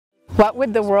What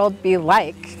would the world be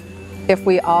like if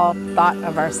we all thought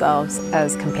of ourselves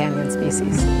as companion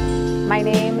species? My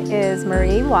name is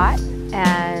Marie Watt,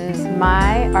 and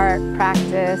my art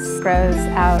practice grows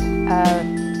out of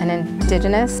an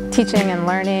Indigenous teaching and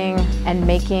learning and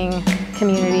making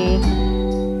community.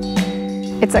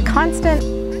 It's a constant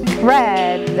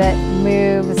thread that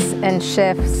moves and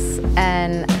shifts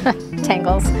and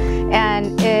tangles,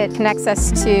 and it connects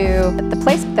us to the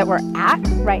place that we're at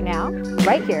right now,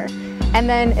 right here. And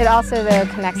then it also, though,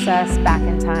 connects us back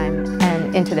in time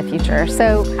and into the future.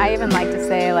 So I even like to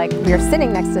say, like, if you're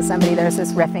sitting next to somebody, there's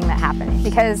this riffing that happening.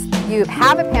 Because you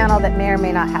have a panel that may or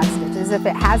may not have stitches. If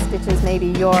it has stitches, maybe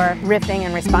you're riffing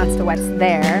in response to what's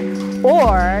there.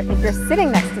 Or if you're sitting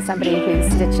next to somebody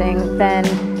who's stitching, then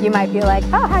you might be like,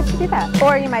 oh, how'd you do that?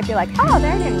 Or you might be like, oh,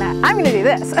 they're doing that. I'm gonna do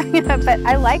this. But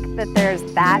I like that there's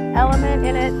that element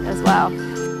in it as well.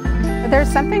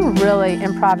 There's something really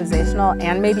improvisational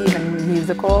and maybe even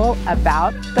musical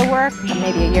about the work.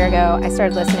 Maybe a year ago, I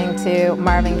started listening to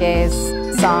Marvin Gaye's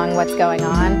song, What's Going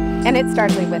On? And it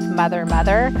started with Mother,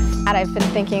 Mother. And I've been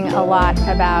thinking a lot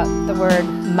about the word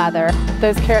mother.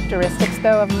 Those characteristics,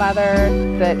 though, of mother,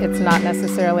 that it's not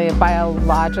necessarily a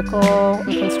biological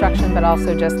construction, but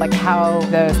also just like how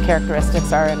those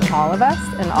characteristics are in all of us,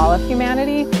 in all of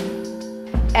humanity.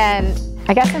 And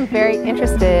I guess I'm very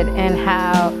interested in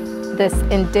how this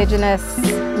indigenous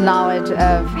knowledge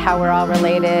of how we're all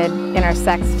related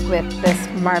intersects with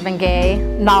this Marvin Gaye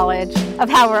knowledge of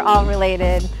how we're all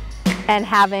related, and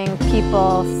having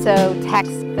people sew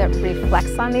text that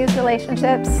reflects on these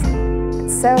relationships.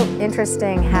 It's so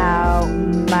interesting how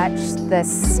much the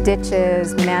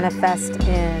stitches manifest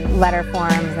in letter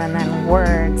forms and then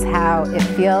words, how it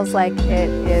feels like it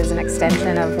is an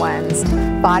extension of one's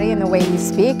body and the way you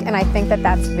speak. And I think that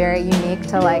that's very unique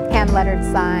to like hand-lettered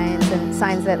signs and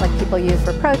signs that like people use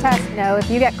for protest. You know, if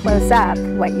you get close up,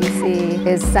 what you see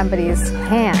is somebody's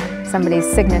hand,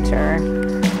 somebody's signature,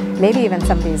 maybe even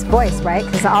somebody's voice, right?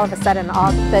 Because all of a sudden,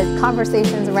 all the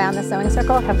conversations around the sewing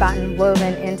circle have gotten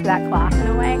woven into that cloth in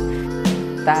a way.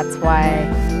 That's why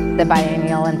the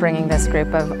biennial and bringing this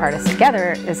group of artists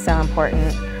together is so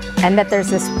important, and that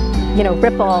there's this, you know,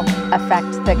 ripple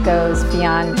effect that goes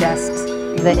beyond just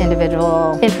the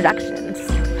individual introductions.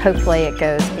 Hopefully it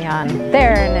goes beyond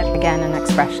there, and it's again an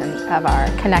expression of our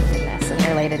connectedness and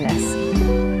relatedness.